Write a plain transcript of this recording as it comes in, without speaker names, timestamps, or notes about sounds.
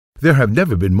There have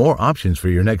never been more options for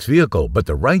your next vehicle, but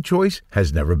the right choice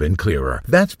has never been clearer.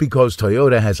 That's because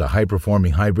Toyota has a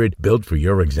high-performing hybrid built for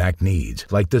your exact needs,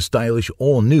 like the stylish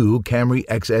all-new Camry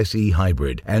XSE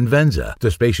Hybrid and Venza, the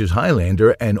spacious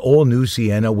Highlander and all-new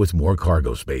Sienna with more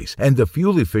cargo space, and the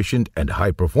fuel-efficient and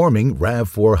high-performing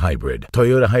RAV4 Hybrid.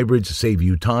 Toyota hybrids save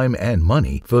you time and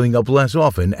money, filling up less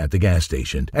often at the gas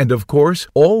station. And of course,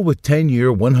 all with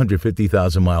 10-year,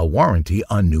 150,000-mile warranty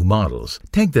on new models.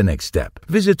 Take the next step.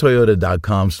 Visit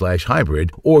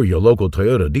Toyota.com/hybrid or your local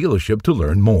Toyota dealership to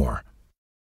learn more.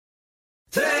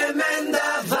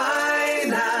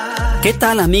 ¿Qué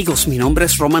tal, amigos? Mi nombre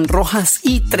es Román Rojas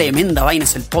y Tremenda Vaina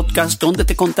es el podcast donde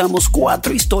te contamos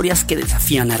 4 historias que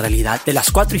desafían la realidad. De las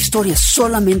 4 historias,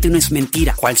 solamente una es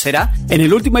mentira. ¿Cuál será? En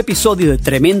el último episodio de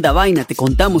Tremenda Vaina te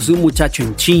contamos de un muchacho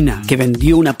en China que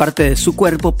vendió una parte de su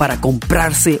cuerpo para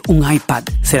comprarse un iPad.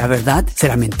 ¿Será verdad?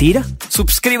 ¿Será mentira?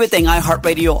 Suscríbete en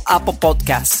iHeartRadio, Apple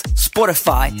Podcasts,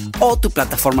 Spotify o tu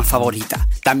plataforma favorita.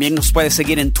 También nos puedes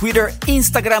seguir en Twitter,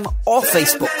 Instagram o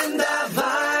Facebook.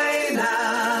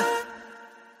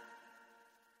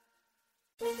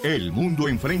 El mundo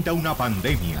enfrenta una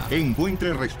pandemia.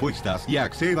 Encuentre respuestas y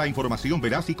acceda a información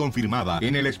veraz y confirmada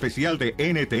en el especial de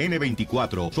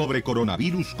NTN24 sobre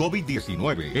coronavirus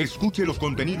COVID-19. Escuche los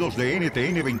contenidos de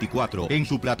NTN24 en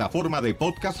su plataforma de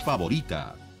podcast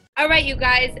favorita. All right, you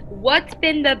guys, what's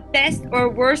been the best or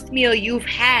worst meal you've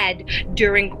had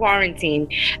during quarantine?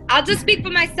 I'll just speak for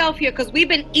myself here because we've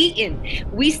been eating.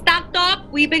 We stocked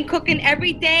up. We've been cooking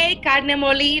every day. Carne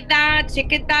molida,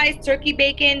 chicken thighs, turkey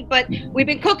bacon. But we've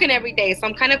been cooking every day. So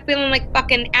I'm kind of feeling like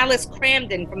fucking Alice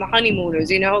Cramden from The Honeymooners,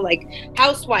 you know, like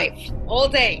housewife all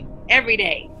day, every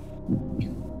day.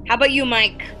 How about you,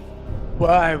 Mike?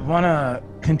 Well, I want to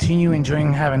continue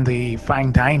enjoying having the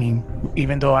fine dining,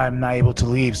 even though I'm not able to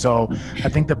leave. So I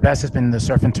think the best has been the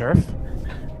surf and turf.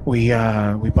 We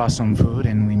bought some food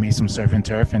and we made some surf and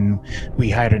turf, and we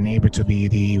hired a neighbor to be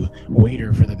the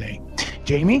waiter for the day.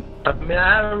 Jamie? I mean,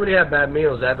 I haven't really had bad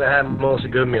meals. I've had mostly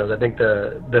good meals. I think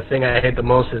the thing I hate the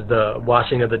most is the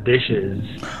washing of the dishes,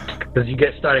 because you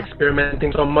start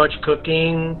experimenting so much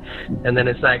cooking, and then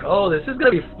it's like, oh, this is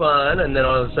gonna be fun, and then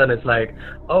all of a sudden it's like,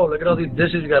 oh, look at all these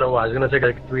dishes you gotta wash. It's gonna take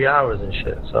like 3 hours and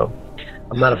shit. So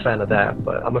I'm not a fan of that,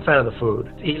 but I'm a fan of the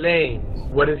food. Elaine,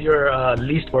 what is your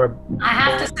least or? I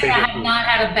have to say I have not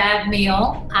had a bad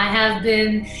meal. I have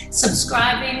been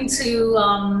subscribing to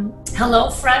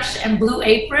HelloFresh and Blue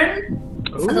Apron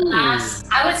for the last,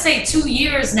 I would say, 2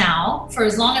 years now, for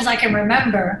as long as I can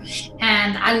remember.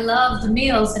 And I love the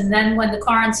meals. And then when the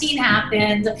quarantine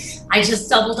happened, I just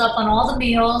doubled up on all the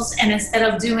meals. And instead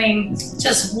of doing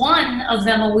just one of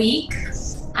them a week,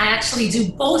 I actually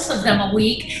do both of them a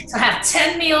week. So I have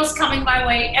 10 meals coming my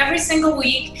way every single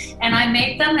week, and I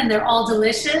make them, and they're all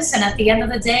delicious. And at the end of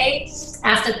the day,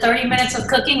 after 30 minutes of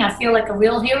cooking, I feel like a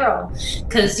real hero,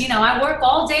 because, you know, I work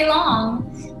all day long,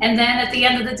 and then at the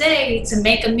end of the day, to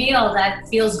make a meal that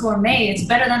feels gourmet, it's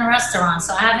better than a restaurant.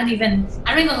 So I don't even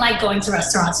like going to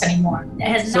restaurants anymore. It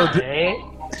has not.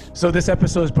 So this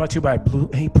episode is brought to you by Blue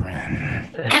Apron.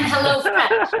 And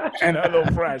HelloFresh. And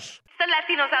HelloFresh. The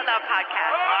Latinos Out Loud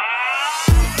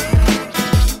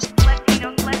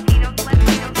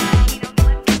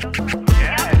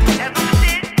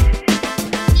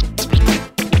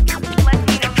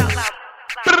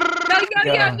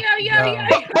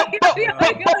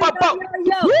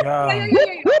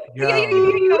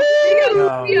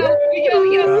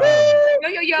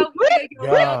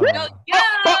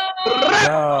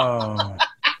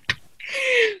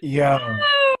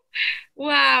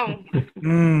Wow.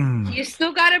 You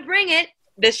still got to bring it.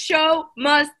 The show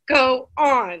must go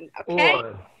on. Okay?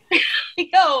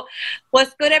 Yo,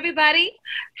 what's good, everybody?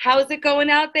 How's it going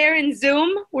out there in Zoom?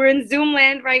 We're in Zoom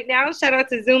land right now. Shout out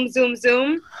to Zoom, Zoom,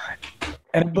 Zoom.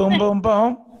 And boom, boom,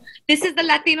 boom. This is the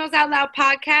Latinos Out Loud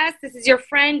podcast. This is your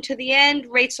friend to the end,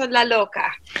 Rachel La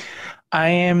Loca. I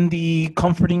am the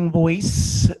comforting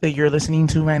voice that you're listening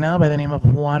to right now by the name of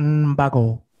Juan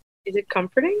Bago. Is it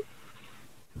comforting?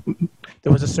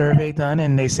 There was a survey done,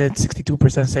 and they said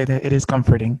 62% say that it is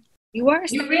comforting. You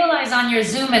realize on your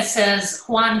Zoom it says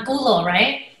Juan Culo,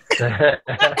 right?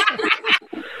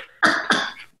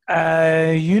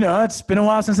 You know, it's been a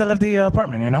while since I left the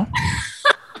apartment, you know?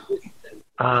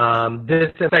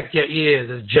 Disinfect your ears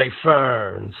is Jay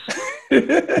Ferns.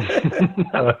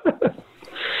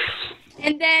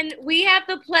 And then we have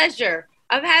the pleasure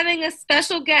of having a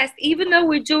special guest. Even though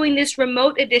we're doing this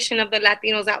remote edition of the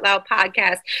Latinos Out Loud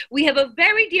podcast, we have a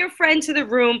very dear friend to the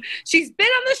room. She's been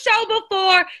on the show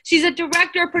before. She's a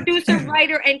director, producer,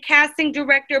 writer, and casting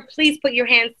director. Please put your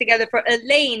hands together for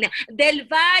Elaine del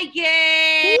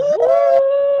Valle.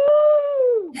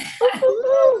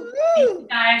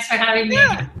 Thanks for having me.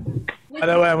 By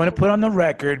the way, I want to put on the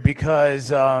record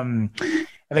because I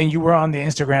think you were on the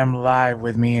Instagram live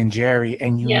with me and Jerry,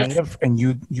 and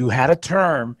you you had a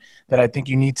term that I think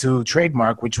you need to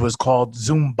trademark, which was called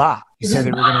Zumba. You said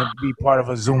they were going to be part of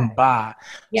a Zumba,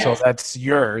 so that's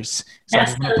yours. So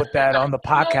I'm going to put that on the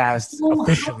podcast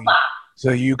officially,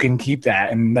 so you can keep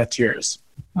that, and that's yours.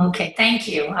 Okay, thank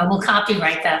you. I will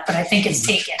copyright that, but I think it's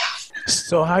taken.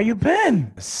 So how you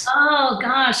been? Oh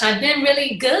gosh, I've been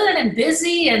really good and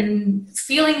busy and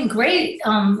feeling great,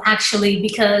 actually,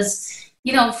 because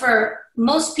for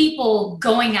most people,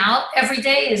 going out every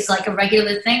day is like a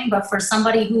regular thing, but for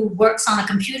somebody who works on a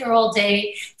computer all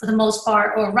day, for the most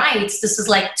part, or writes, this is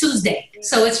like Tuesday.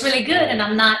 So it's really good, and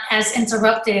I'm not as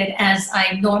interrupted as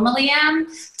I normally am.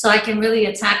 So I can really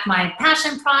attack my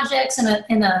passion projects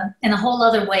in a whole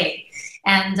other way.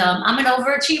 And I'm an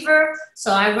overachiever,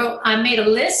 so I made a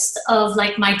list of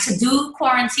like my to-do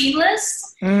quarantine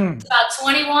list. About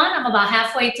 21. I'm about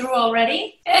halfway through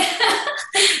already.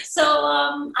 So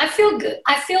I feel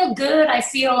good. I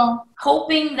feel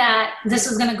hoping that this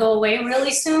is going to go away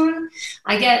really soon.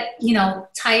 I get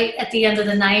tight at the end of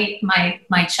the night.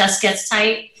 My chest gets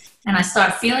tight. And I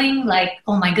start feeling like,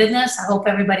 oh my goodness, I hope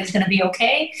everybody's going to be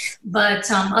okay. But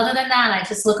other than that, I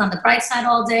just look on the bright side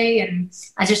all day, and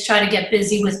I just try to get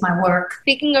busy with my work.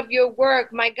 Speaking of your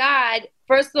work, my God,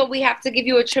 first of all, we have to give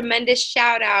you a tremendous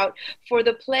shout out for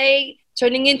the play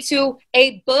turning into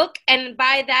a book. And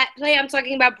by that play, I'm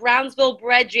talking about Brownsville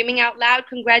Bred, Dreaming Out Loud.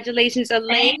 Congratulations,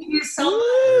 Elaine. Thank you so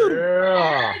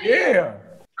much. Yeah.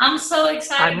 I'm so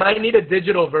excited. I might need a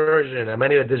digital version. I might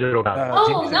need a digital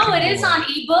copy. No, it is on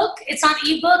ebook. It's on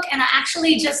ebook, and I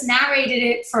actually just narrated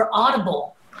it for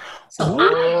Audible. So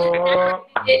I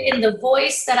did it in the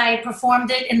voice that I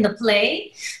performed it in the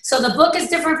play. So the book is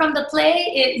different from the play.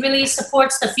 It really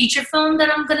supports the feature film that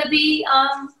I'm going to be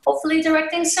hopefully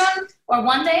directing soon or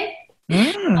one day.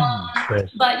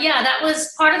 But yeah, that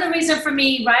was part of the reason for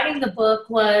me writing the book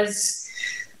was,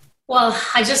 well,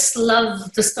 I just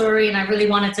love the story, and I really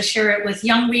wanted to share it with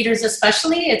young readers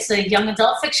especially. It's a young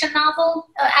adult fiction novel.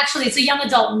 Actually, it's a young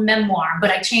adult memoir,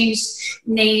 but I changed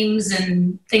names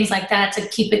and things like that to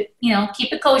keep it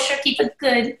kosher, keep it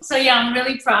good. So yeah, I'm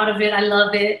really proud of it. I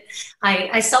love it.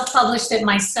 I self-published it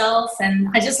myself, and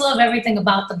I just love everything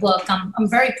about the book. I'm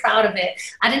very proud of it.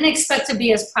 I didn't expect to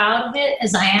be as proud of it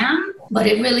as I am, but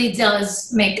it really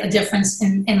does make a difference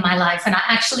in my life. And I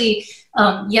actually...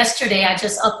 yesterday, I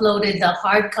just uploaded the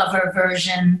hardcover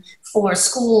version for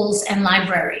schools and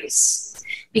libraries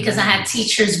because I had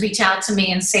teachers reach out to me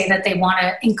and say that they want to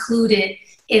include it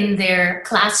in their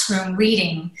classroom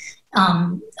reading.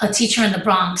 A teacher in the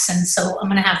Bronx, and so I'm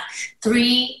going to have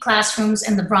 3 classrooms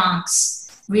in the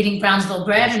Bronx reading Brownsville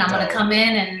Bred, and I'm going to come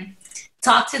in and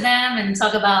talk to them and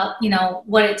talk about,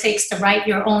 what it takes to write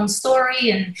your own story,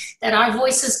 and that our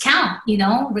voices count,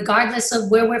 regardless of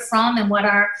where we're from and what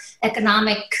our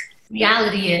economic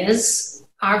reality is,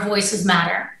 our voices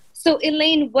matter. So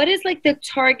Elaine, what is like the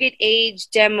target age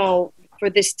demo for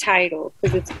this title?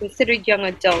 Because it's considered young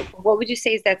adult. What would you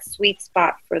say is that sweet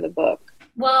spot for the book?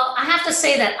 Well, I have to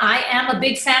say that I am a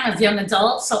big fan of young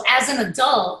adult. So as an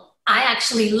adult, I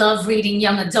actually love reading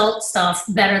young adult stuff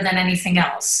better than anything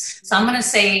else. So I'm going to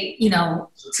say,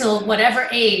 till whatever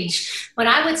age. But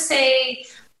I would say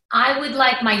I would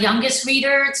like my youngest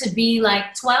reader to be like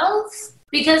 12.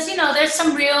 Because, there's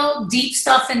some real deep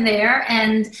stuff in there.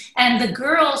 And the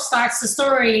girl starts the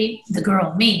story,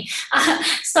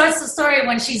 starts the story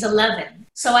when she's 11.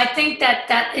 So I think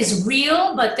that is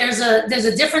real, but there's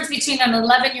a difference between an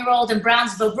 11-year-old in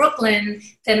Brownsville, Brooklyn,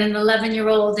 than an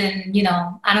 11-year-old in,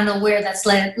 I don't know where, that's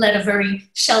led a very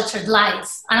sheltered life.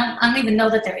 I don't even know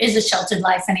that there is a sheltered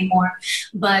life anymore,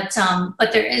 but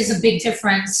there is a big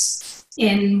difference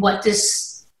in what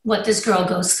this girl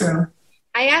goes through.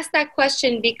 I asked that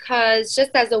question because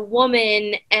just as a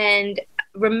woman and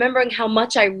remembering how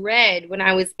much I read when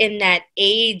I was in that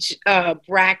age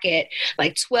bracket,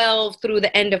 like 12 through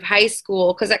the end of high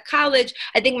school. Because at college,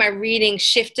 I think my reading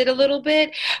shifted a little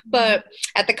bit, but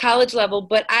at the college level.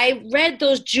 But I read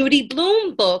those Judy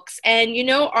Blume books and,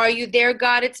 Are You There,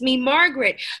 God? It's Me,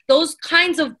 Margaret. Those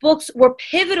kinds of books were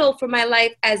pivotal for my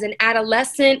life as an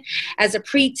adolescent, as a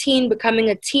preteen, becoming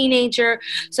a teenager.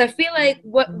 So I feel like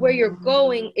where you're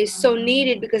going is so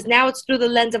needed because now it's through the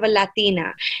lens of a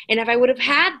Latina. And if I would have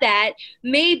had that,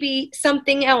 maybe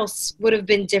something else would have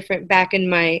been different back in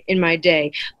my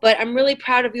day. But I'm really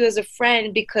proud of you as a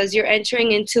friend, because you're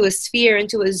entering into a sphere,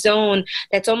 into a zone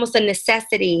that's almost a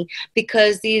necessity,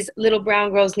 because these little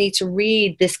brown girls need to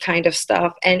read this kind of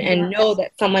stuff and know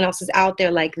that someone else is out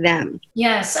there like them.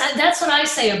 Yes, that's what I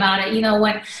say about it. You know,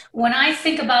 when I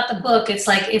think about the book, it's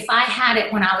like if I had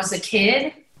it when I was a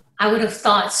kid, I would have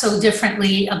thought so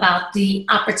differently about the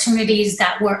opportunities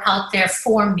that were out there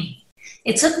for me.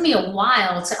 It took me a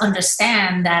while to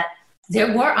understand that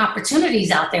there were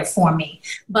opportunities out there for me.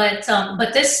 But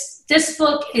this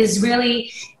book is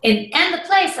really, and the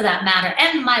play for that matter,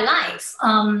 and my life.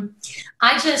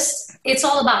 It's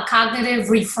all about cognitive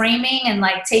reframing and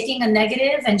like taking a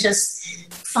negative and just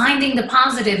finding the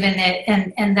positive in it.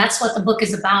 And that's what the book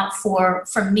is about for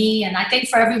me. And I think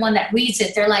for everyone that reads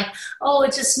it, they're like, oh,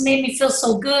 it just made me feel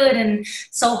so good and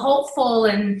so hopeful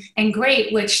and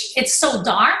great, which it's so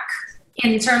dark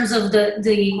in terms of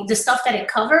the stuff that it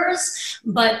covers,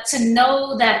 but to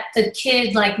know that the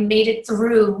kid like made it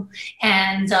through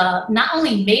and not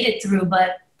only made it through,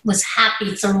 but was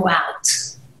happy throughout.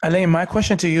 Elaine, my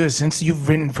question to you is, since you've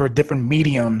written for different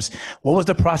mediums, what was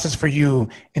the process for you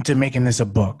into making this a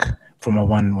book from a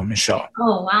one-woman show?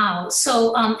 Oh, wow.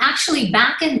 So actually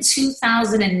back in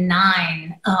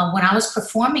 2009, when I was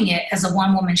performing it as a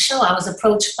one-woman show, I was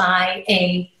approached by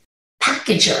a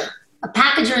packager. A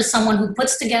packager is someone who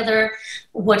puts together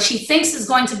what she thinks is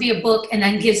going to be a book and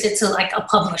then gives it to like a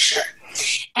publisher.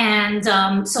 And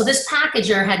so this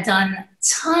packager had done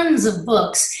tons of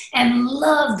books and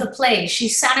loved the play. She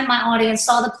sat in my audience,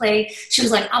 saw the play. She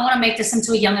was like, I want to make this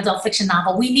into a young adult fiction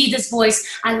novel. We need this voice.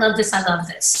 I love this. I love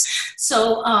this.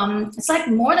 So it's like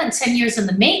more than 10 years in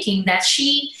the making that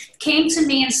she came to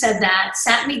me and said that,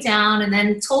 sat me down, and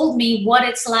then told me what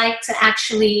it's like to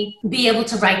actually be able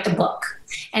to write the book.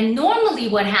 And normally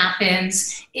what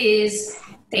happens is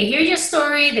they hear your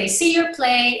story, they see your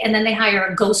play, and then they hire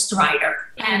a ghostwriter.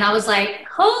 And I was like,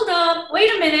 hold up, wait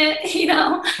a minute,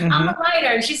 I'm a writer.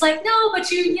 And she's like, no, but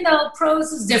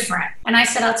prose is different. And I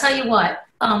said, I'll tell you what,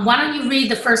 why don't you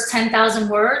read the first 10,000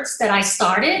 words that I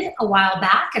started a while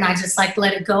back, and I just like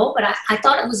let it go. But I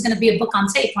thought it was going to be a book on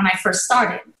tape when I first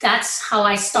started. That's how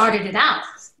I started it out.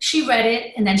 She read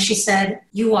it, and then she said,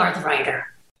 you are the writer.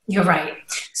 You're right.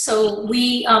 So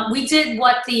we did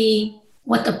what the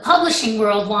publishing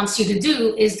world wants you to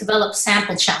do, is develop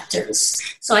sample chapters.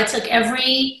 So I took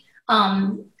every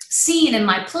scene in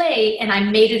my play and I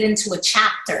made it into a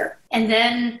chapter. And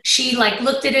then she like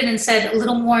looked at it and said, a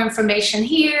little more information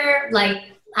here, like,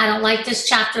 I don't like this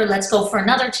chapter, let's go for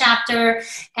another chapter.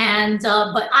 And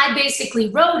but I basically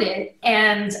wrote it,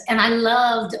 and I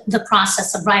loved the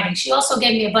process of writing. She also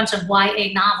gave me a bunch of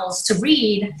YA novels to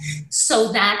read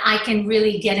so that I can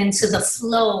really get into the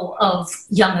flow of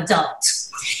young adult.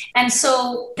 And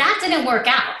so that didn't work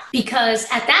out, because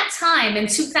at that time in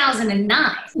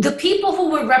 2009, the people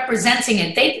who were representing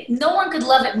it, no one could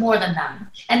love it more than them.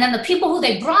 And then the people who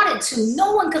they brought it to,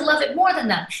 no one could love it more than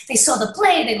them. They saw the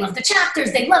play, they loved the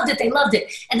chapters, they loved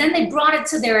it. And then they brought it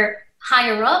to their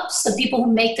higher ups, the people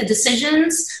who make the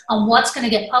decisions on what's going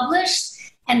to get published,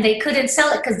 and they couldn't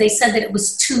sell it because they said that it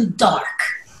was too dark.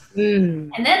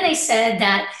 And then they said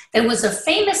that there was a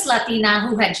famous Latina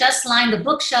who had just lined the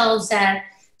bookshelves at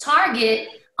Target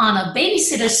on a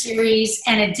babysitter series,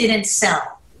 and it didn't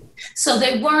sell. So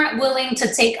they weren't willing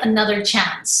to take another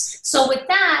chance. So with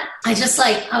that, I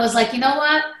was like, you know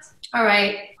what? All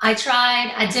right, I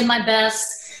tried, I did my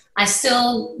best. I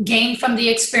still gained from the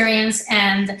experience,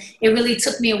 and it really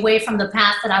took me away from the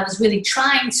path that I was really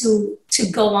trying to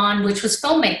go on, which was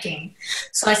filmmaking.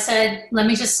 So I said, let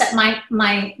me just set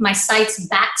my sights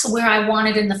back to where I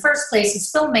wanted in the first place,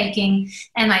 is filmmaking.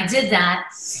 And I did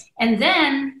that. And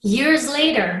then years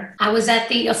later, I was at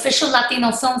the official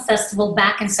Latino Film Festival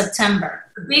back in September.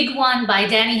 A big one by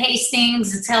Danny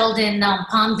Hastings. It's held in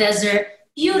Palm Desert.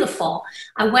 Beautiful.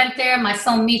 I went there. My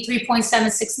film, Me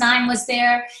 3.769, was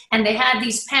there. And they had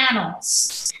these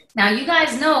panels. Now, you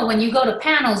guys know when you go to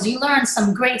panels, you learn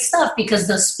some great stuff because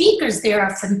the speakers there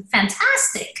are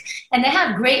fantastic and they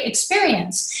have great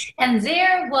experience. And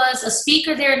there was a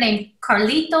speaker there named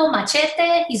Carlito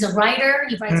Machete. He's a writer.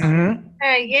 He writes.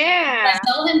 Yeah. You guys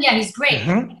know him? Yeah, he's great.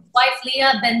 His wife,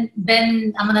 Leah, I'm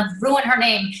going to ruin her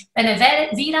name,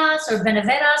 Benavides,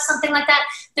 something like that.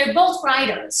 They're both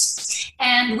writers.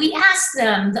 And we asked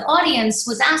them, the audience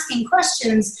was asking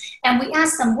questions, and we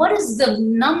asked them, what is the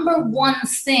number one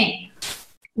thing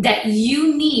that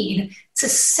you need to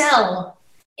sell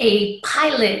a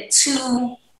pilot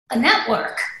to a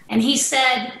network. And he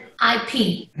said,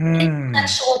 IP,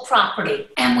 intellectual property.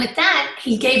 And with that,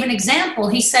 he gave an example.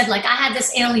 He said, like, I had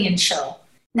this alien show.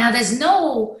 Now, there's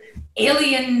no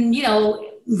alien,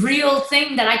 real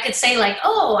thing that I could say, like,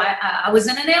 oh, I was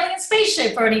in an alien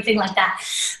spaceship or anything like that.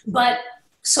 But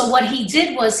so what he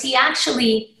did was he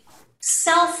actually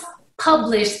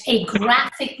self-published a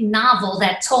graphic novel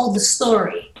that told the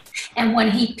story. And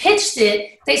when he pitched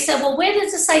it, they said, well, where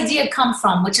does this idea come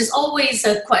from? Which is always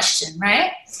a question,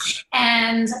 right?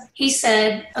 And he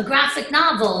said, a graphic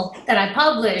novel that I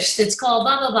published, it's called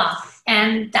blah, blah, blah.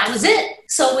 And that was it.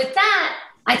 So with that,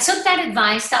 I took that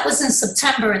advice. That was in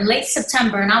late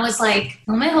September. And I was like,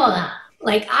 no me joda.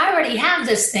 Like, I already have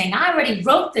this thing. I already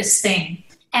wrote this thing.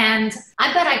 And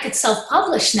I bet I could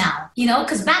self-publish now,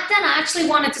 because back then I actually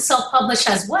wanted to self-publish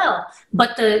as well.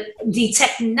 But the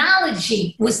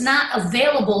technology was not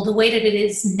available the way that it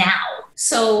is now.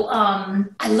 So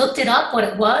I looked it up, what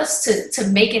it was to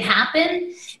make it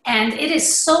happen. And it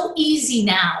is so easy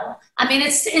now. I mean,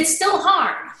 it's still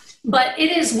hard, but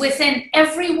it is within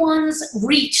everyone's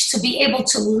reach to be able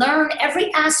to learn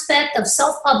every aspect of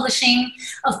self-publishing.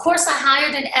 Of course, I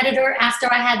hired an editor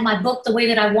after I had my book the way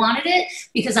that I wanted it,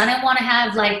 because I didn't want to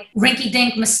have like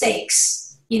rinky-dink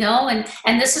mistakes,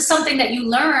 and this is something that you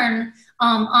learn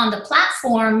on the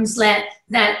platforms that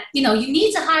you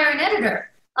need to hire an editor.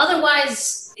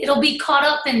 Otherwise, it'll be caught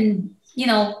up in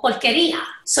porqueria.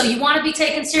 So you want to be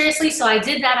taken seriously. So I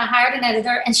did that. I hired an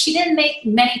editor, and she didn't make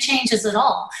many changes at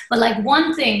all. But like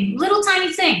one thing, little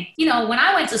tiny thing, when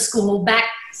I went to school back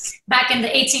in the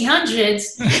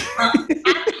 1800s,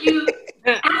 after you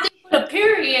put a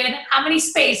period, how many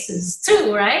spaces?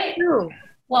 2, right? 2.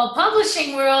 Well,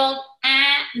 publishing world,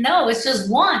 no, it's just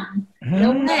 1.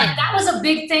 Like, that was a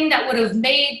big thing that would have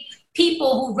made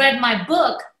people who read my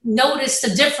book notice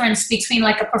the difference between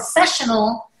like a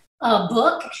professional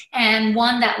book and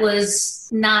one that was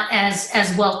not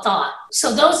as well thought.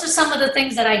 So those are some of the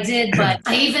things that I did. But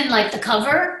I even like the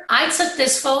cover. I took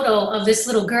this photo of this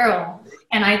little girl,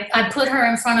 and I put her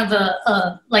in front of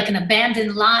an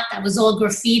abandoned lot that was all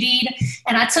graffitied,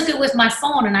 and I took it with my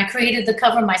phone, and I created the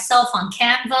cover myself on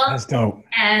Canva. That's dope.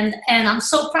 And I'm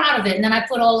so proud of it. And then I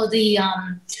put all the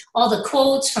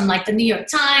quotes from like the New York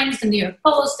Times, the New York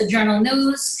Post, the Journal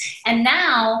News. And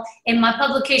now in my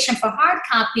publication for hard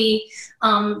copy,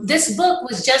 this book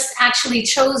was just actually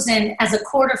chosen as a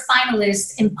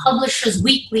quarterfinalist in Publishers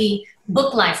Weekly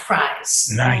Book Life Prize.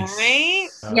 Nice. Right?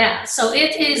 Yeah, so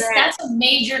that's a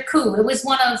major coup. It was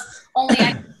one of only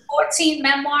 14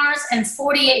 memoirs and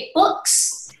 48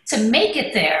 books to make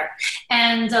it there.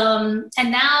 And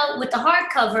now with the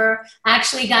hardcover, I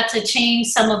actually got to change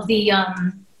some of the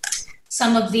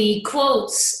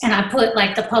quotes, and I put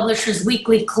like the Publishers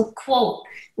Weekly quote,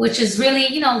 which is really,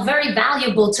 very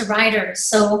valuable to writers.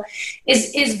 So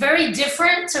it's very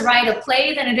different to write a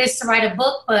play than it is to write a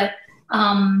book, but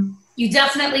you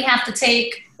definitely have to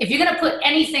if you're going to put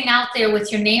anything out there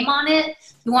with your name on it,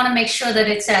 you want to make sure that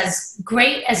it's as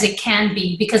great as it can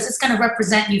be, because it's going to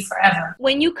represent you forever.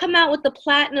 When you come out with the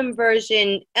platinum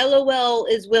version, LOL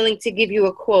is willing to give you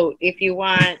a quote if you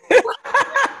want.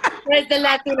 Where's the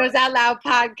Latinos Out Loud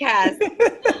podcast?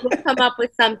 We'll come up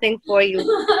with something for you.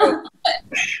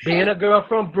 Being a girl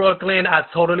from Brooklyn, I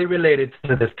totally related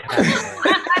to this character.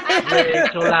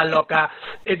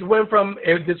 It went from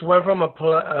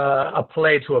a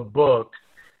play to a book.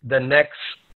 The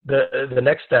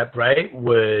next step, right,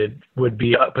 would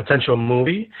be a potential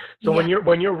movie. So when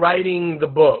you're writing the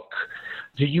book,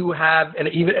 do you have, and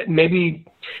even maybe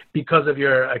because of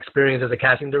your experience as a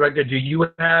casting director, do you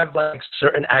have like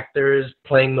certain actors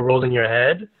playing the roles in your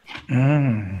head?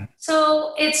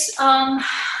 So it's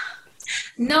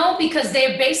no, because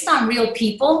they're based on real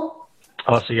people.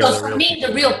 Oh, so for me,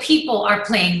 the real people are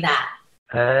playing that.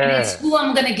 And it's who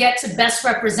I'm going to get to best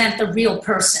represent the real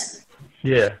person.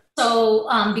 Yeah. So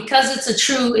because it's a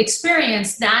true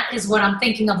experience, that is what I'm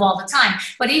thinking of all the time.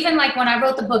 But even like when I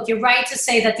wrote the book, you're right to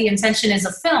say that the intention is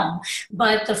a film.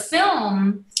 But the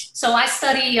film, so I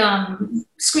study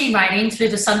screenwriting through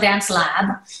the Sundance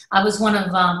Lab. I was one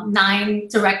of 9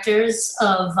 directors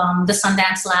of the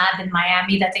Sundance Lab in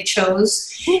Miami that they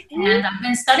chose. And I've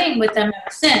been studying with them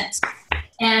ever since.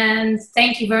 And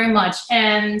thank you very much.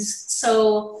 And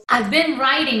so I've been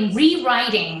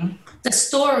rewriting the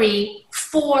story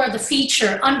for the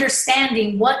feature,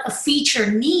 understanding what a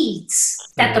feature needs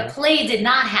that the play did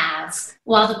not have.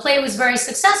 While the play was very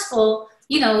successful,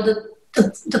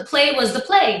 the play was the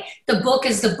play, the book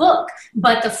is the book,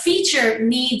 but the feature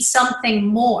needs something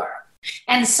more.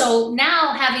 And so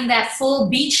now having that full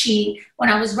beat sheet, when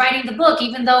I was writing the book,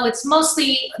 even though it's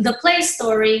mostly the play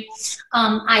story,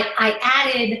 I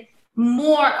added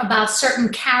more about certain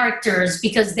characters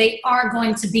because they are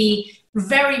going to be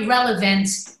very relevant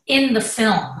in the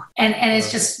film. And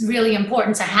it's just really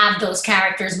important to have those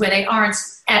characters where they aren't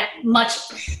at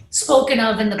much spoken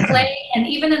of in the play. And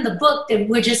even in the book, that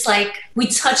we're just like, we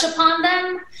touch upon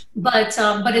them, but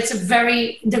it's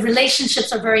the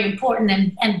relationships are very important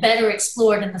and better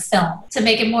explored in the film to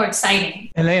make it more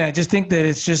exciting. Elaine, I just think that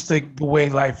it's just like the way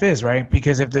life is, right?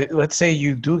 Because let's say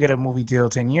you do get a movie deal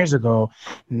 10 years ago,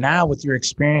 now with your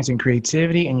experience and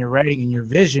creativity and your writing and your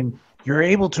vision, you're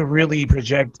able to really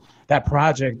project that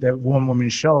project, that one woman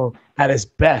show, at its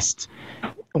best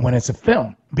when it's a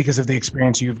film because of the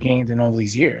experience you've gained in all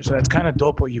these years. So that's kind of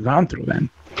dope what you've gone through then.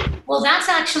 Well, that's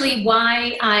actually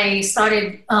why I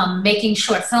started making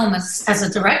short films as a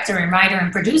director and writer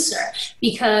and producer,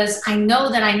 because I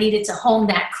know that I needed to hone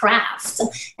that craft.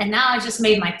 And now I just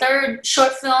made my third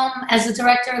short film as a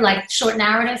director, like short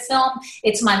narrative film.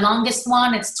 It's my longest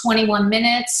one. It's 21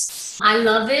 minutes. I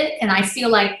love it. And I feel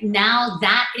like now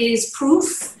that is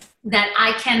proof that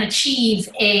I can achieve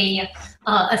a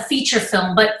feature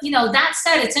film. But, that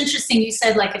said, it's interesting. You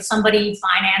said, like, if somebody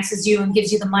finances you and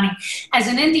gives you the money. As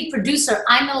an indie producer,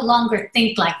 I no longer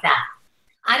think like that.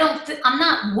 I'm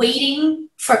not waiting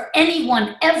for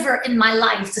anyone ever in my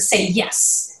life to say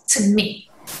yes to me,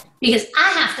 because I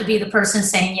have to be the person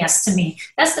saying yes to me.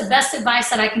 That's the best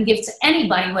advice that I can give to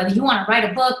anybody, whether you want to write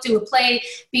a book, do a play,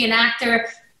 be an actor.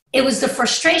 It was the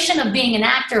frustration of being an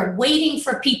actor, waiting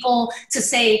for people to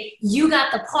say, you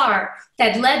got the part,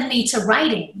 that led me to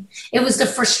writing. It was the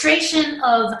frustration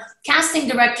of casting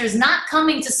directors not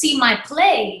coming to see my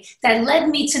play that led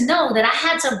me to know that I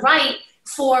had to write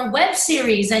for web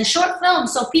series and short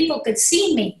films so people could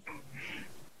see me.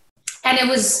 And it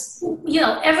was,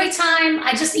 every time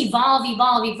I just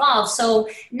evolve. So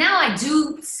now I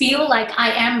do feel like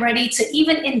I am ready to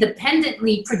even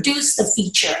independently produce the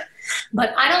feature.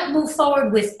 But I don't move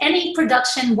forward with any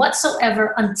production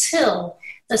whatsoever until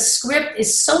the script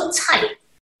is so tight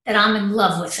that I'm in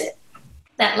love with it.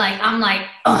 That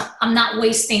I'm not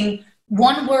wasting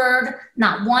one word,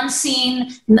 not one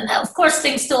scene. Of course,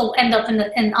 things still end up on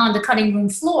the cutting room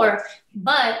floor,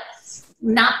 but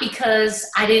not because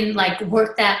I didn't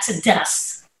work that to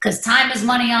death. Because time is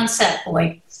money on set,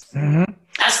 boy. Mm-hmm.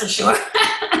 That's for sure.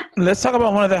 Let's talk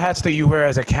about one of the hats that you wear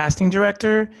as a casting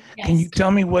director. Yes. Can you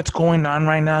tell me what's going on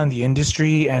right now in the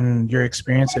industry and your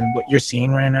experience and what you're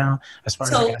seeing right now as far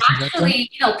as a casting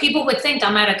director? People would think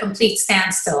I'm at a complete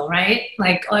standstill, right?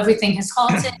 Like everything has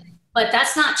halted, but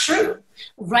that's not true.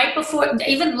 Right before,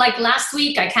 even last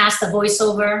week, I cast a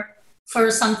voiceover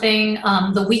for something.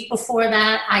 The week before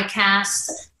that, I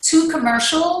cast 2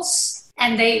 commercials.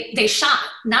 And they shot.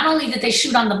 Not only did they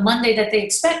shoot on the Monday that they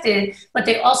expected, but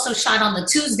they also shot on the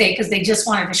Tuesday because they just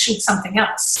wanted to shoot something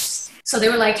else. So they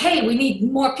were like, hey, we need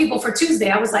more people for Tuesday.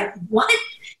 I was like, what?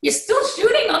 You're still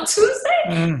shooting on Tuesday?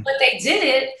 Mm. But they did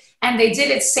it, and they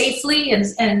did it safely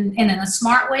and in a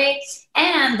smart way.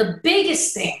 And the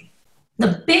biggest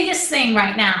thing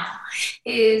right now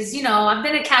is, I've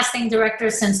been a casting director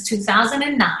since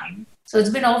 2009. So it's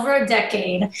been over a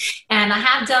decade. And I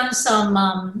have done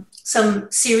some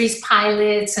series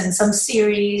pilots and some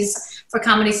series for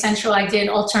Comedy Central. I did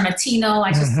Alternatino.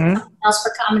 I just did something else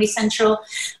for Comedy Central.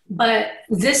 But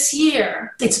this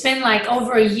year, it's been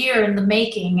over a year in the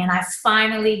making, and I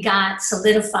finally got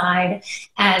solidified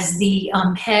as the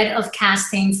head of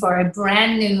casting for a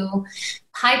brand new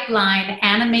Pipeline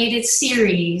animated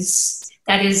series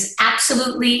that is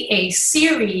absolutely a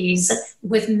series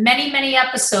with many, many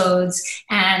episodes.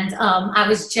 And I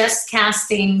was just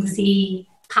casting the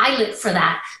pilot for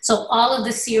that. So all of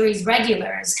the series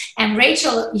regulars. And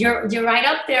Rachel, you're right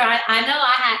up there. I know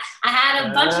I had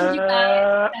a bunch of you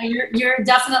guys. You're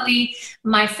definitely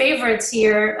my favorites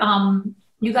here.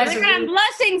 You guys are. I'm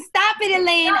blushing. Stop it,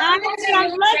 Elaine. I'm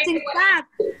blushing. Stop.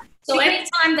 So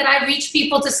anytime that I reach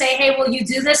people to say, hey, will you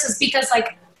do this? Is because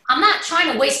I'm not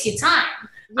trying to waste your time.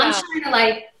 Yeah. I'm trying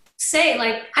to say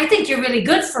I think you're really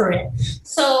good for it.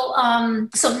 So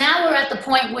now we're at the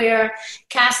point where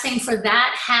casting for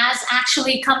that has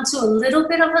actually come to a little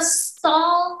bit of a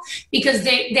stall because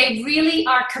they really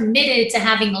are committed to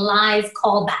having live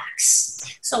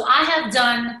callbacks. So I have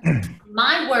done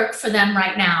my work for them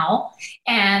right now,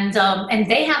 and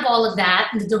they have all of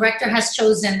that. The director has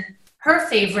chosen her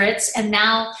favorites, and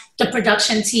now the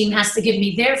production team has to give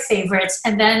me their favorites.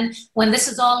 And then when this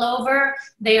is all over,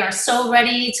 they are so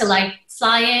ready to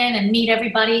fly in and meet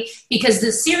everybody, because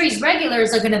the series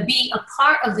regulars are going to be a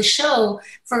part of the show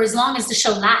for as long as the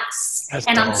show lasts. That's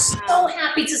and dope. I'm so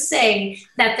happy to say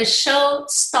that the show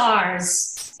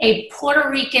stars a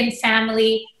Puerto Rican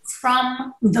family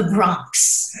from the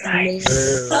Bronx. Nice.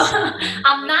 So,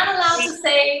 I'm not allowed to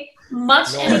say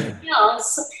much anything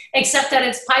else except that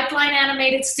it's Pipeline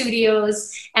Animated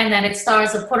Studios and that it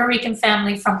stars a Puerto Rican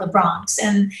family from the Bronx.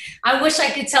 And I wish I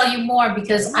could tell you more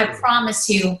because I promise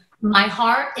you, my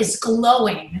heart is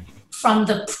glowing from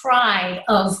the pride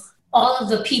of all of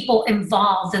the people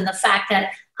involved and the fact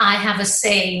that I have a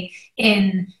say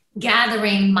in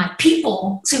gathering my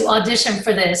people to audition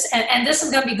for this. And this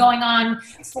is going to be going on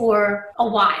for a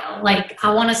while. Like,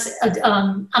 I want to,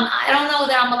 I don't know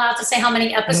that I'm allowed to say how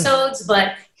many episodes,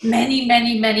 but many,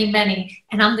 many, many, many.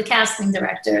 And I'm the casting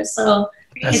director. So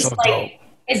it's dope.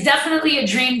 It's definitely a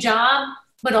dream job,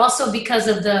 but also because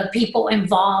of the people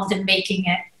involved in making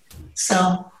it.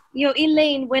 So. Yo,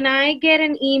 Elaine, when I get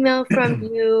an email from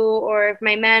you or if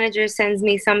my manager sends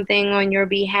me something on your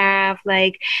behalf,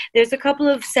 like, there's a couple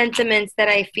of sentiments that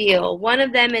I feel. One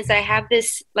of them is I have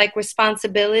this like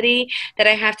responsibility that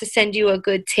I have to send you a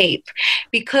good tape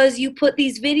because you put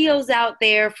these videos out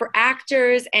there for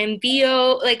actors and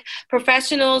VO, like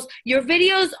professionals. Your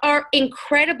videos are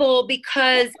incredible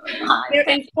because they're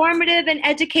informative and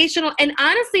educational. And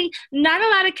honestly, not a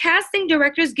lot of casting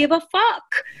directors give a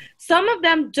fuck. Some of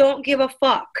them don't give a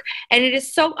fuck. And it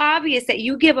is so obvious that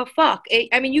you give a fuck.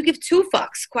 I mean, you give two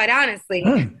fucks, quite honestly.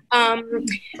 You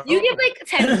give like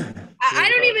 10. I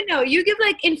don't even know. You give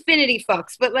like infinity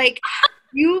fucks. But like,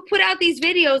 you put out these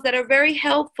videos that are very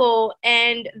helpful.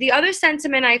 And the other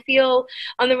sentiment I feel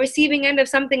on the receiving end of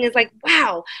something is like,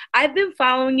 wow, I've been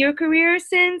following your career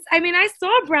since, I mean, I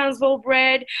saw Brownsville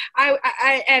Bred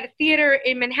I at a theater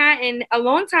in Manhattan a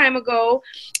long time ago,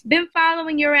 been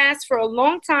following your ass for a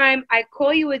long time. I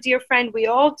call you a dear friend. We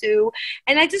all do.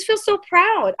 And I just feel so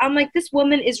proud. I'm like, this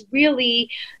woman is really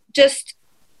just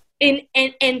in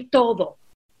todo.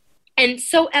 And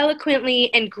so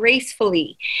eloquently and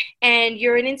gracefully. And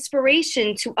you're an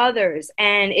inspiration to others.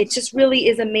 And it just really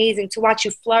is amazing to watch you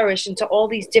flourish into all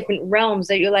these different realms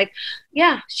that you're like,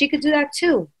 yeah, she could do that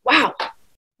too. Wow.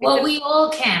 Well, we all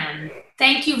can.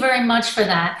 Thank you very much for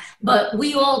that. But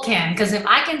we all can, because if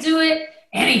I can do it,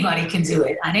 anybody can do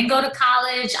it. I didn't go to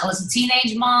college. I was a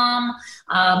teenage mom.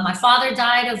 My father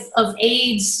died of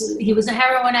AIDS. He was a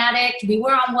heroin addict. We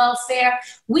were on welfare.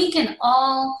 We can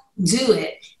all do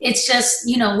it. It's just,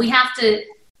 you know, we have to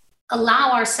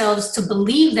allow ourselves to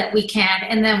believe that we can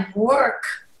and then work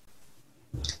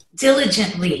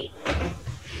diligently.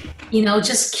 You know,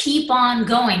 just keep on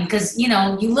going because, you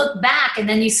know, you look back and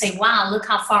then you say, wow, look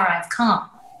how far I've come.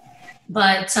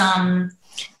 But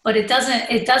it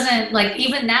doesn't like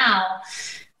even now,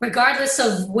 regardless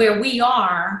of where we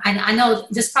are, and I know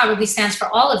this probably stands for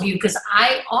all of you because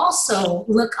I also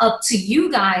look up to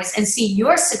you guys and see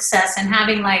your success and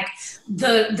having like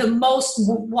the most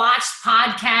watched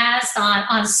podcast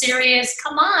on Sirius.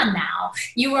 Come on now.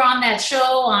 You were on that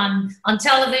show on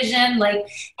television, like,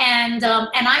 and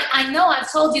I know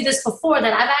I've told you this before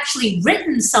that I've actually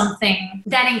written something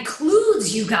that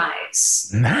includes you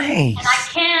guys. Nice.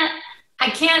 And I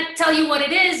can't tell you what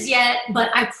it is yet, but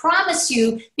I promise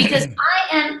you, because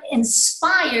I am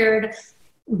inspired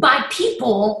by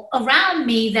people around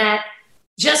me that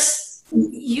just,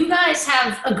 you guys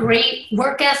have a great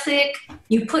work ethic.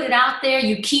 You put it out there,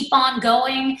 you keep on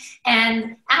going.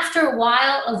 And after a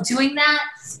while of doing that,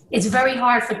 it's very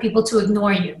hard for people to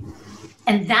ignore you.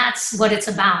 And that's what it's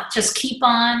about. Just keep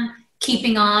on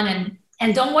keeping on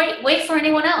and don't wait for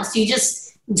anyone else. You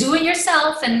just do it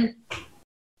yourself and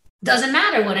doesn't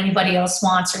matter what anybody else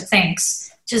wants or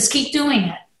thinks. Just keep doing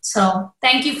it. So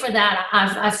thank you for that.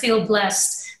 I feel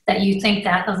blessed that you think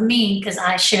that of me because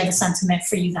I share the sentiment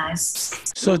for you guys.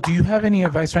 So do you have any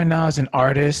advice right now as an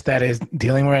artist that is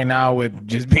dealing right now with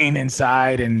just being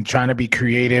inside and trying to be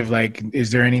creative? Like,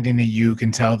 is there anything that you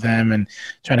can tell them and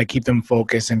trying to keep them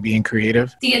focused and being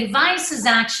creative? The advice is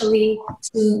actually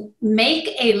to make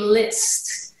a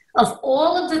list of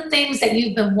all of the things that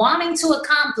you've been wanting to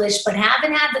accomplish but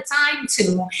haven't had the time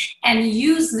to, and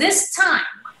use this time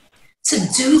to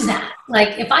do that.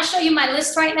 Like, if I show you my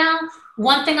list right now,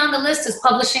 one thing on the list is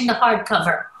publishing the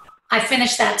hardcover. I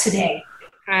finished that today.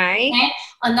 Hi. Okay?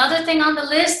 Another thing on the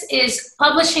list is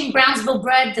publishing Brownsville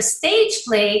Bred, the stage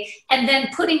play, and then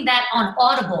putting that on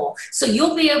Audible. So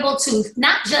you'll be able to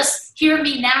not just hear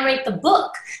me narrate the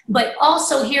book, but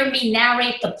also hear me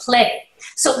narrate the play.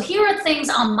 So here are things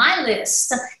on my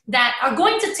list that are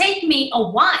going to take me a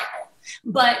while,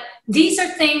 but these are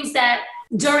things that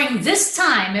during this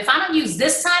time, if I don't use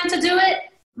this time to do it,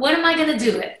 when am I going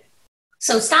to do it?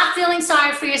 So stop feeling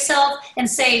sorry for yourself and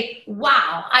say,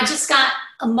 wow, I just got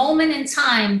a moment in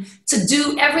time to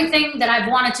do everything that I've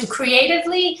wanted to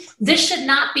creatively. This should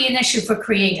not be an issue for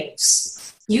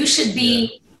creatives. You should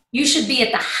be you should be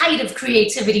at the height of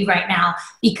creativity right now,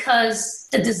 because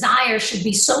the desire should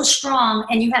be so strong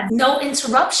and you have no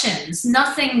interruptions,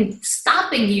 nothing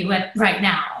stopping you right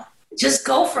now. Just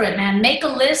go for it, man. Make a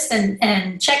list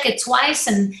and check it twice.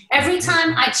 And every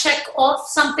time I check off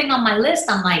something on my list,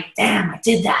 I'm like, damn, I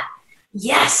did that.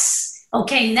 Yes.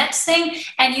 Okay, next thing.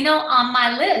 And on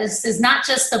my list is not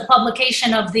just the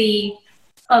publication of the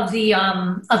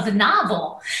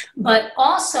novel, but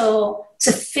also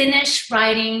to finish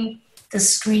writing the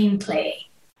screenplay.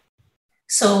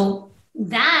 So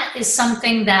that is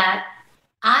something that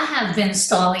I have been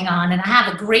stalling on, and I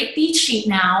have a great beat sheet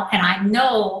now, and I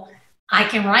know I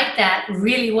can write that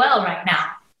really well right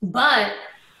now. But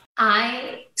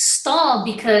I stalled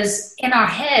because in our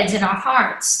heads, in our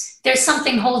hearts, there's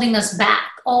something holding us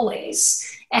back always.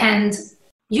 And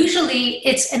usually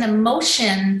it's an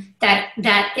emotion that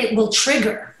it will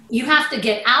trigger. You have to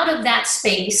get out of that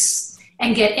space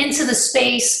and get into the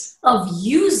space of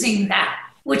using that,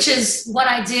 which is what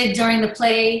I did during the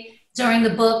play, during the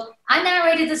book. I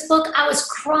narrated this book. I was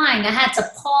crying. I had to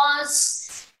pause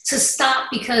to stop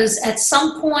because at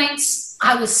some points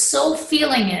I was so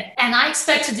feeling it. And I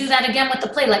expect to do that again with the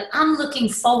play. Like, I'm looking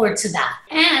forward to that.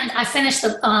 And I finished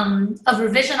a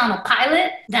revision on a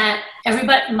pilot that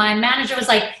everybody, my manager was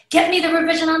like, get me the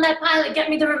revision on that pilot,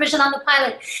 get me the revision on the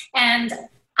pilot. And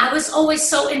I was always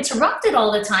so interrupted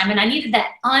all the time, and I needed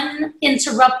that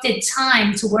uninterrupted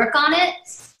time to work on it.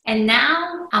 And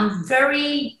now I'm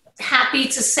very happy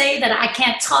to say that I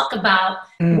can't talk about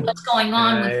what's going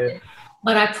on with it,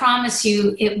 but I promise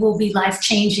you it will be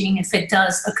life-changing if it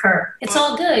does occur. It's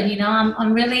all good,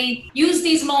 I'm really, use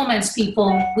these moments,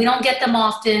 people. We don't get them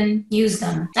often, use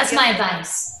them. That's my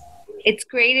advice. It's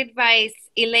great advice,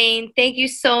 Elaine. Thank you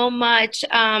so much.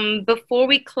 Before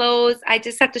we close, I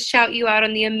just have to shout you out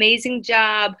on the amazing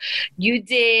job you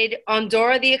did on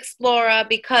Dora the Explorer,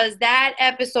 because that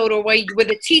episode, or where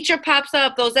the teacher pops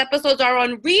up, those episodes are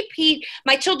on repeat.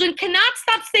 My children cannot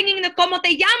stop singing the Como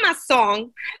Te Llamas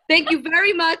song. Thank you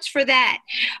very much for that.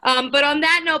 But on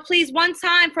that note, please, one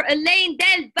time for Elaine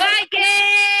del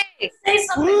Valle. Say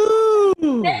something.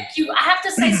 Woo! Thank you. I have to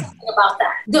say something about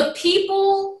that. The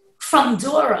people from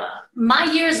Dora, my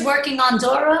years working on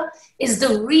Dora is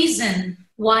the reason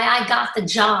why I got the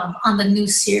job on the new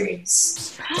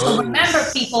series. So remember,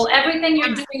 people, everything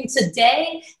you're doing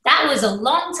today, that was a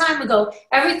long time ago.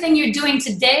 Everything you're doing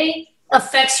today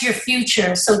affects your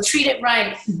future. So treat it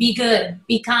right, be good,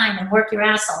 be kind, and work your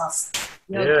ass off.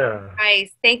 Yeah.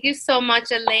 Nice. Thank you so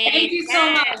much, Elaine. Thank you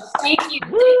so much. Thank you.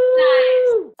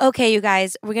 Woo! Okay, you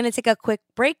guys, we're going to take a quick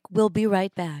break. We'll be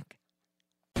right back.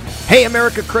 Hey,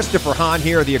 America, Christopher Hahn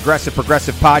here, the Aggressive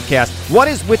Progressive Podcast. What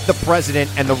is with the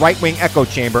president and the right-wing echo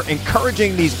chamber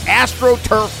encouraging these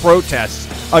AstroTurf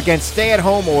protests against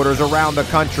stay-at-home orders around the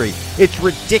country? It's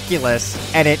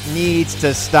ridiculous, and it needs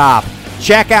to stop.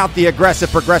 Check out the Aggressive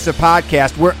Progressive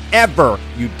Podcast wherever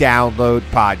you download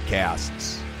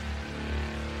podcasts.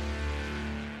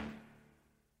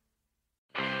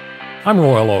 I'm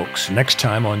Royal Oakes. Next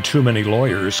time on Too Many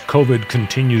Lawyers, COVID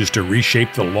continues to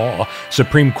reshape the law.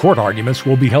 Supreme Court arguments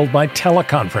will be held by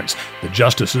teleconference. The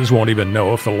justices won't even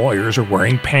know if the lawyers are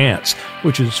wearing pants,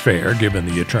 which is fair given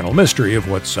the eternal mystery of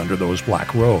what's under those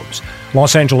black robes.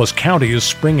 Los Angeles County is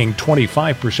springing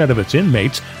 25% of its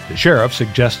inmates. The sheriff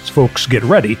suggests folks get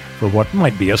ready for what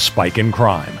might be a spike in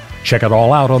crime. Check it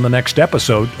all out on the next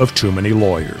episode of Too Many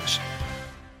Lawyers.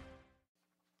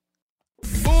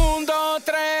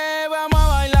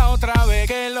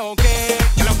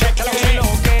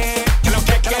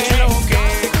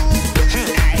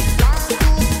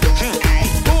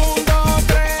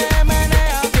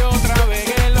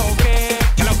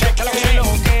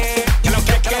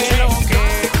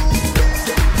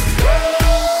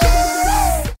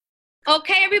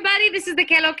 Okay, everybody, this is the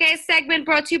Que Lo Que segment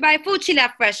brought to you by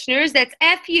Fuchila Fresheners. That's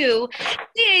FUCHILA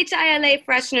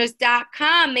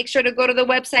Fresheners.com. Make sure to go to the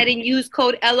website and use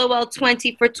code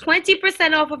LOL20 for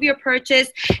 20% off of your purchase.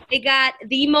 They got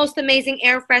the most amazing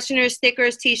air fresheners,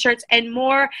 stickers, t-shirts, and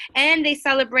more. And they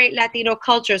celebrate Latino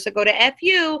culture. So go to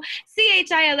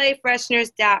FUCHILA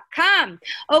Fresheners.com.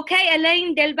 Okay,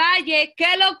 Elaine del Valle,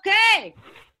 Que Lo Que?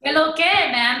 Hello,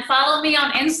 man. Follow me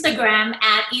on Instagram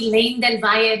at Elaine Del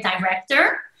Valle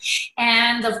Director.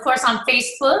 And of course on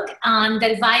Facebook on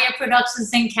Del Valle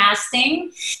Productions and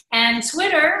Casting. And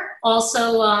Twitter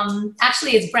also,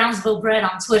 actually it's Brownsville Bread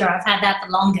on Twitter. I've had that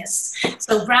the longest.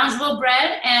 So Brownsville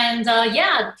Bread. And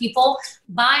people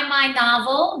buy my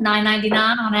novel,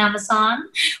 $9.99 on Amazon.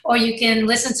 Or you can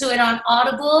listen to it on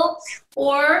Audible.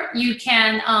 Or you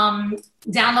can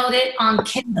download it on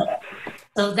Kindle.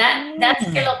 So that's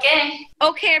que lo que.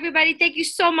 Okay, everybody, thank you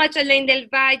so much, Elaine del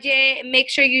Valle. Make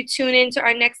sure you tune in to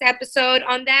our next episode.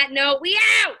 On that note, we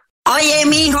out! Oye,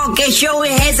 mijo, ¿qué show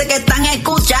es ese que están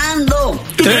escuchando?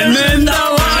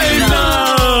 ¡Tremenda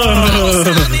Vaina!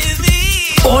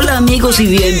 Hola amigos y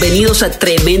bienvenidos a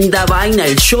Tremenda Vaina,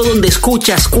 el show donde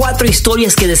escuchas 4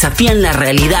 historias que desafían la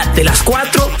realidad. De las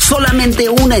 4, solamente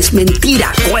una es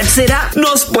mentira. ¿Cuál será?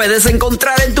 Nos puedes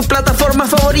encontrar en tu plataforma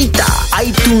favorita: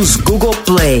 iTunes, Google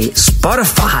Play,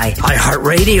 Spotify,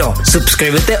 iHeartRadio.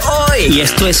 Suscríbete hoy. Y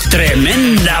esto es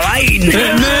Tremenda Vaina.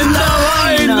 ¡Tremenda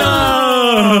Vaina!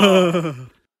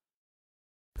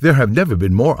 There have never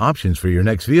been more options for your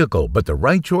next vehicle, but the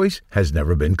right choice has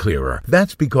never been clearer.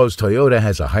 That's because Toyota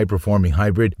has a high-performing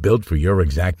hybrid built for your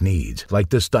exact needs, like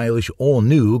the stylish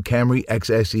all-new Camry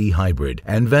XSE Hybrid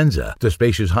and Venza, the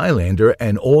spacious Highlander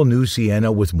and all-new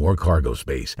Sienna with more cargo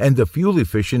space, and the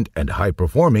fuel-efficient and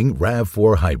high-performing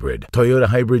RAV4 Hybrid. Toyota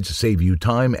hybrids save you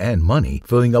time and money,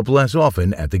 filling up less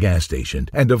often at the gas station.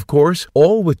 And of course,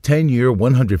 all with 10-year,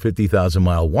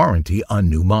 150,000-mile warranty on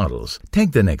new models.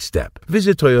 Take the next step.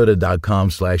 Visit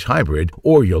Toyota.com/hybrid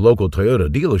or your local Toyota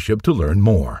dealership to learn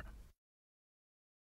more.